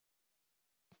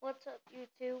What's up,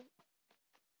 YouTube?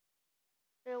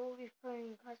 Today we'll be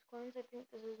playing Clash of Clans. I think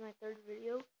this is my third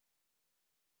video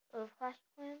of Clash of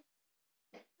Clans,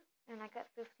 and I got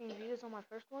 15 views on my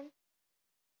first one.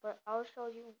 But I'll show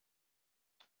you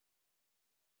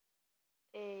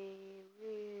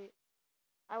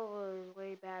I was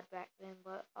way bad back then,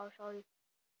 but I'll show you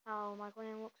how my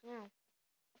clan looks now.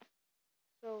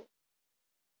 So,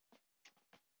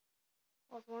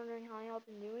 I was wondering how y'all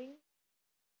been doing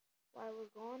while I was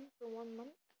gone for 1 month.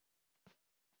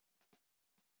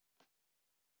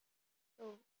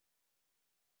 So,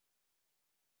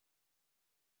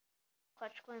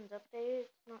 Clash of Clans updated.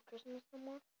 It's not Christmas no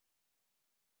more.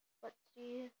 But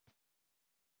see,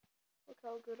 look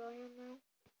how good I am now.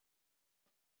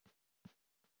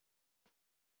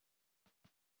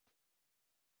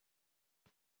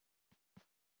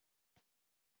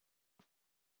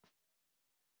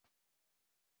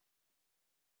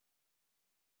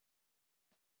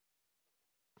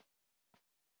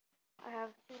 I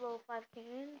have 2 level 5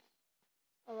 cannons,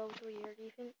 a level 3 air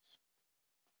defense.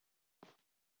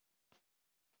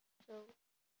 So,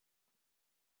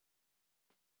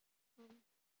 um,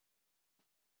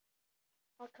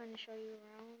 I'll kind of show you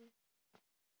around.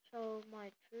 Show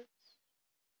my troops.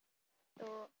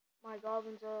 So, my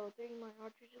goblins are level 3, my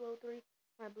archers are level 3,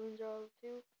 my balloons are level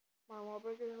 2, my wall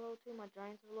breakers are level 2, my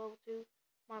giants are level 2,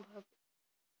 my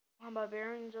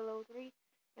barbarians are level 3,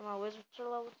 and my wizards are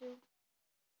level 2,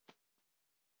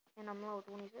 and I'm level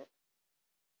 26.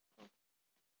 So,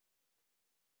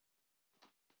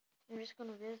 I'm just going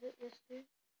to visit this dude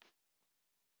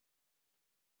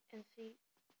and see.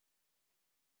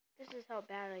 This is how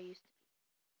bad I used to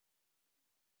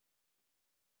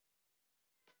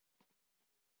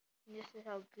be. And this is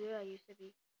how good I used to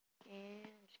be. And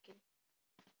I'm just kidding.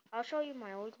 I'll show you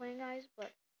my old clan, guys,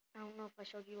 but I don't know if I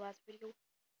showed you last video,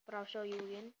 but I'll show you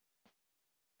again.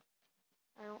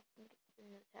 I don't think it's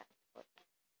been attacked, but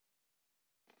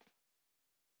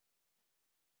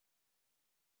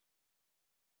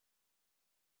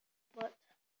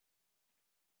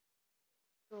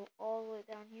go all the way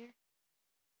down here.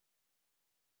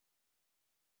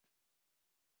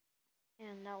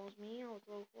 And that was me. I was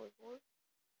level 44.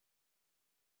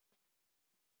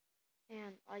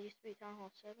 And I used to be Town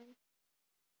Hall 7.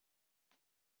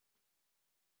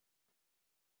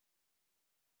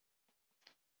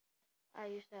 I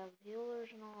used to have healers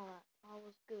and all that. I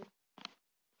was good.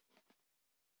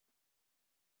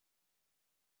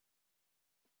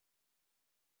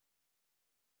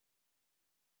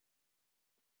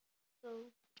 So,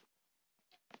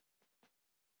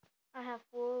 I have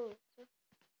 4 elixir.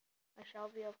 I shall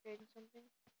be upgrading something.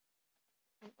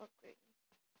 I'm upgrading.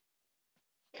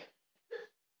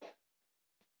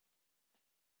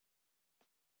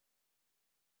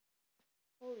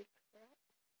 Holy crap.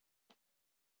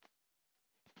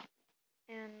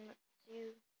 And let's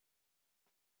see.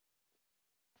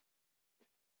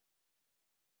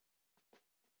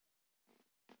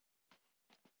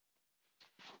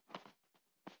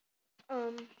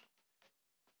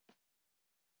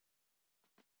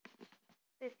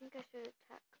 I think I should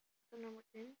attack the number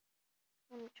 10.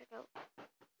 Let me check out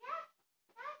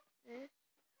this.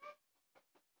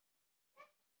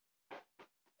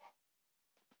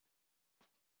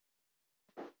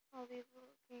 I'll be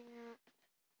looking at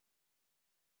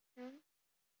him.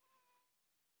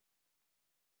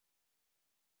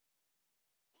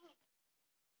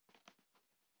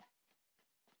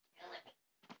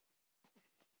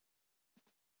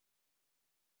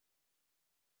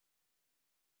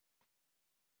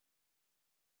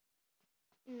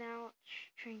 Now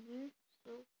it's training.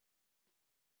 So,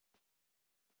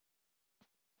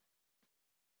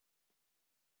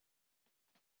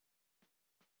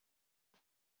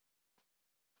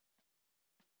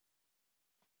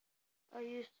 I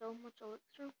use so much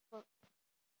elixir, but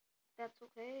that's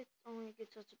okay. It only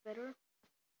gets us better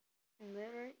and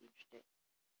better each day.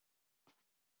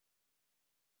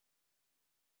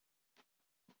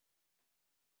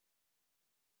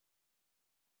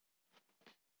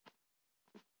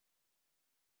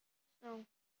 So,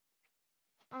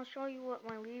 I'll show you what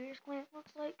my leader's clan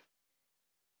looks like.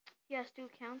 He has 2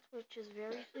 accounts, which is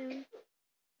very soon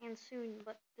and soon,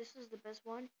 but this is the best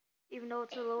one. Even though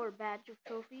it's a lower badge of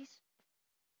trophies,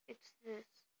 it's this.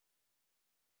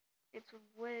 It's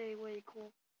way, way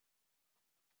cool.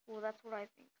 Well, that's what I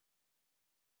think.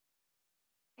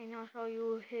 And I'll show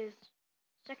you his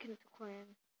second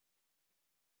clan.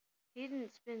 He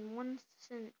didn't spend 1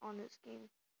 cent on this game.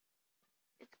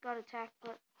 It's got attacked,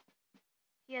 but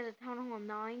he has a Town Hall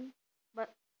 9,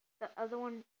 but the other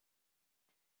one,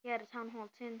 he had a Town Hall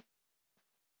 10.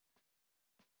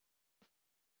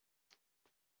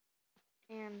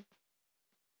 and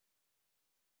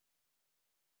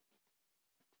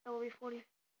that will be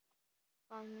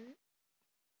 45 minutes.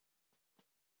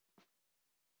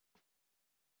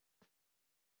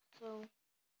 So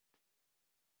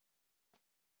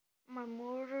my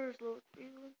mortar is low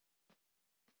speed,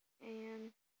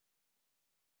 and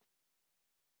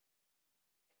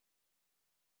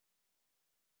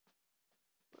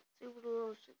let's see what a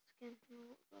little shit skin can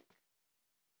look like.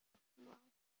 Wow.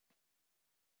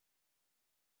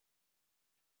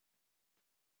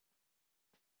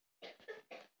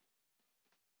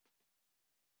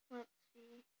 Let's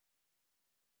see.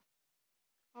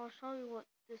 I'll show you what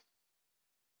this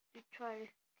dude tried to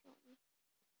kill me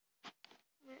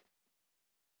with.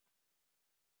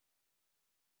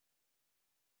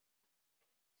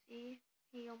 See,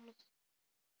 he almost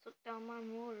took down my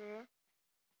mortar,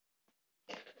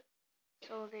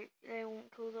 so they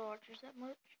won't kill the archers that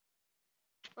much.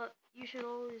 But you should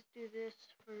always do this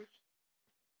first.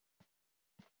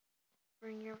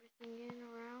 Bring everything in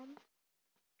around,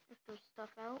 if there's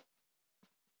stuff out,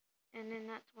 and then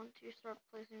that's once you start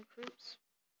placing troops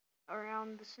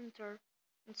around the center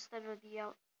instead of the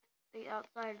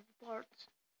outside of the parts.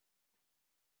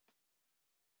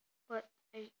 But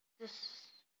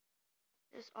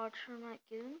this archer might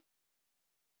get him.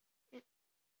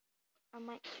 I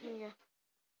might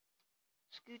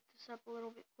scoot this up a little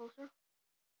bit closer,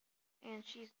 and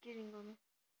she's getting them.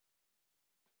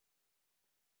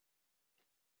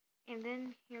 And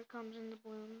then here comes in the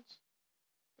balloons.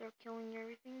 They're killing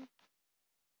everything.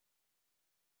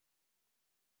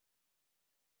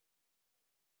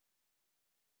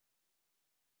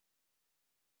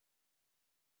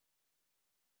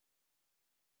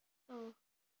 So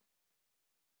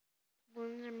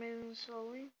balloons are moving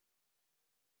slowly.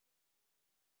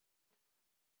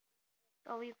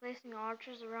 I'll be placing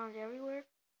archers around everywhere.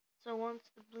 So once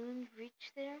the balloons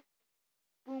reach there,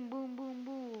 boom, boom, boom,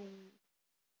 boom.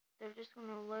 They're just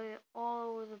gonna lay it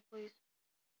all over the place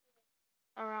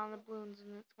around the balloons,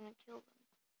 and it's gonna kill them.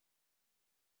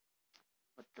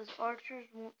 But those archers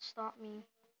won't stop me.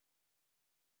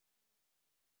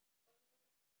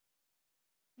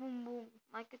 Boom, boom.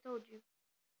 Like I told you,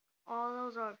 all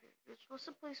those archers. You're supposed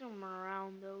to place them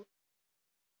around though.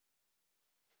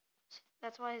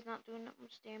 That's why he's not doing that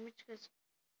much damage, because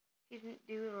he didn't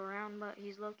do it around, but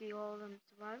he's lucky all of them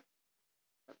survived.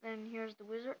 But then here's the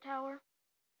wizard tower,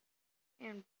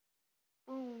 and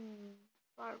boom,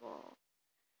 fireball.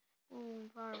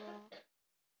 Boom, fireball.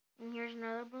 And here's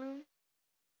another balloon,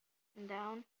 and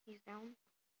down, he's down.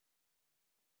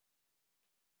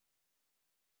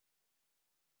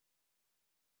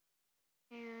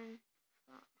 And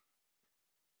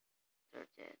they're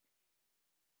dead.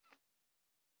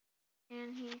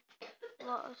 And he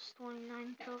lost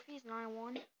 29 trophies, and I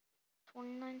won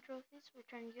 29 trophies. We're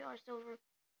trying to get our silver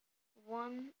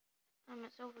 1. I'm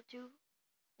at silver 2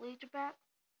 leader pack.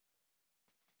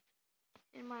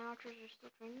 And my archers are still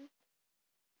training.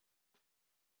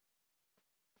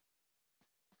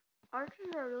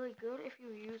 Archers are really good if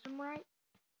you use them right.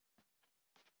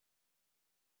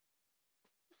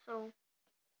 So,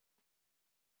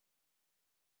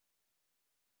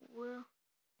 well,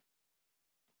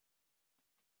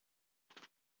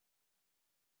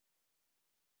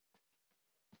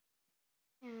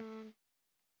 and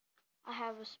I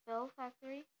have a spell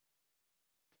factory.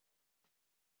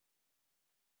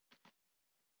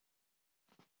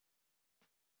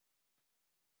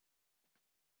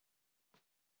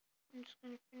 I'm just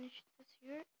gonna finish this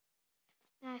here,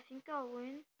 and I think I'll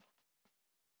win.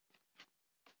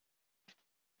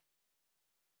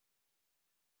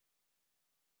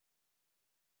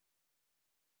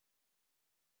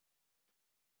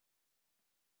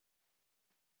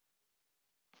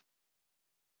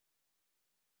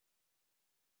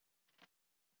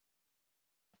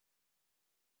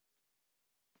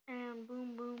 And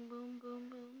boom, boom, boom, boom,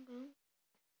 boom, boom.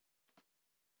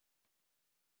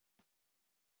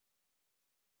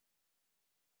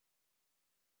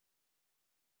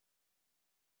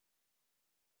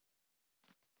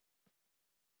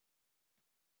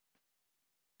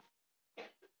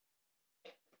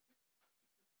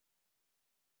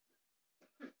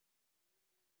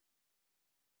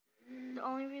 The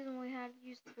only reason we had to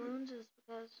use the balloons is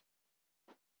because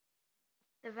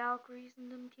the Valkyries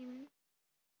and them came in,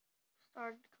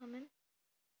 started coming,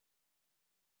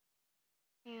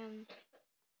 and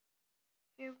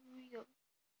here we go.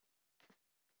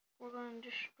 We're gonna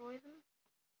destroy them.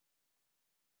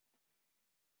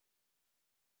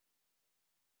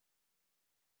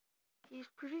 He's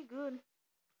pretty good,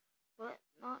 but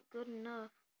not good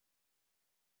enough.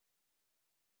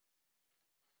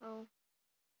 So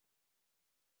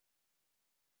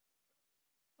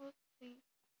See,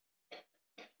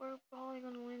 we're probably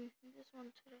gonna win this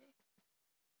one today.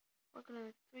 We're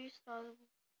gonna 3 stars.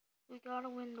 We gotta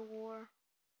win the war.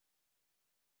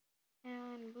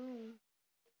 And boom,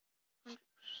 100%.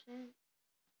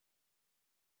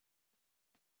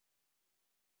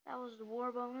 That was the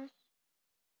war bonus.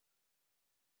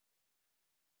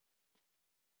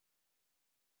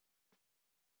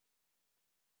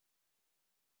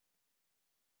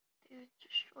 Dude,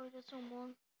 destroyed us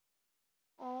almost.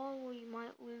 Oh, we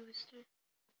might lose to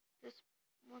this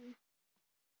one.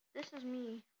 This is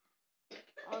me.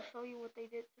 I'll show you what they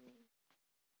did to me.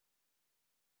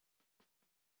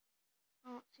 I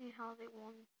don't see how they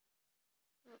won.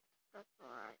 But that's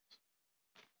alright.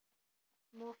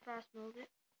 We'll fast mode it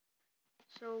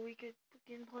so we could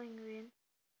begin playing again.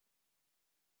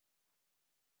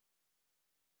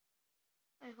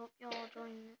 I hope y'all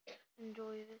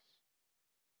enjoy this.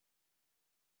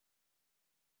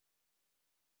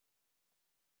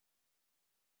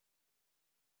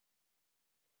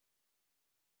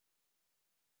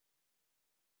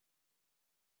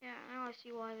 Yeah, now I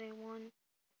see why they won.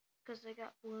 Because they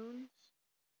got balloons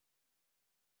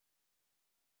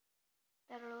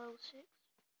that are level 6.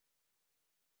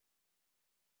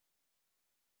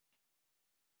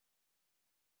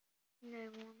 And they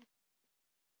won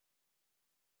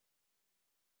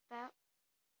that.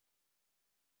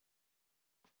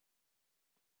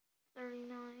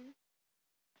 39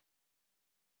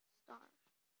 stars.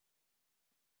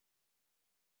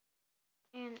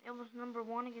 And it was number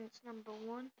 1 against number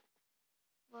 1.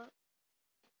 But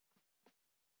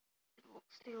it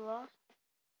looks they lost.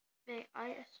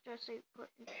 I suggest they put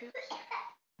in troops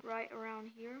right around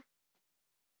here.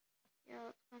 Yeah,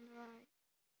 that's kind of right.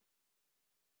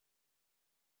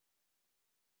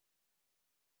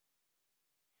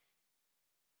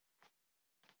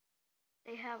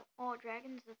 They have all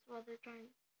dragons, that's why they're trying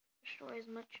to destroy as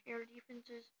much air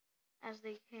defenses as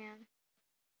they can.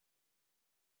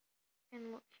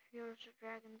 And look, here's the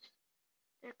dragons.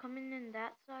 They're coming in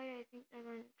that side. I think they're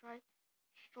going to try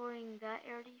destroying that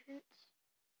air defense.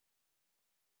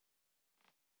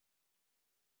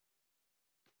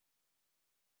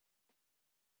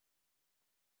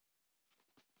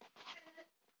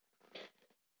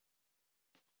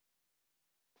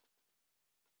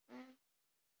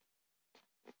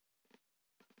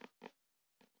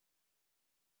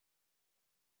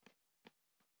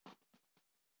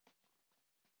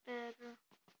 Better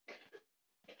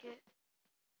get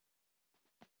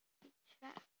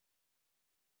chat.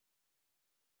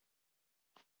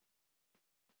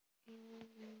 And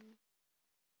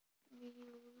we lose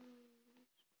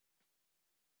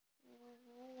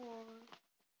war.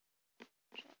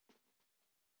 Chat.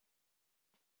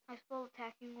 I spelled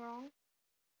attacking wrong,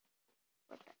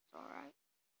 but that's alright.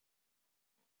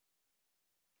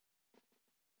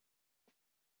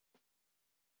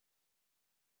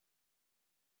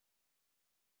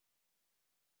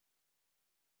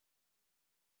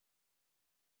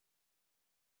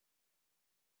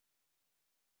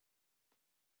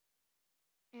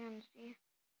 And see,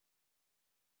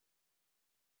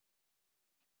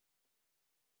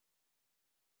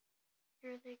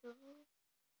 here they go.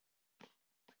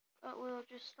 But we'll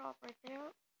just stop right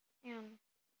there. And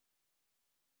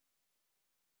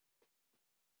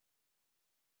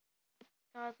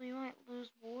guys, we might lose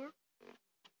war.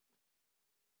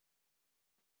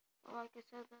 But like I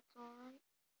said, that's alright.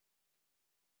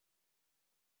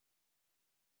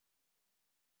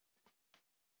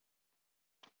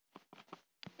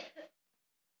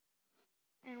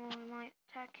 And we might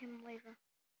attack him later.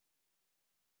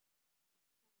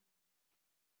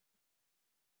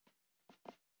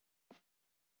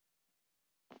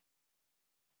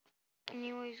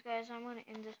 Anyways, guys, I'm going to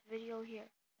end this video here.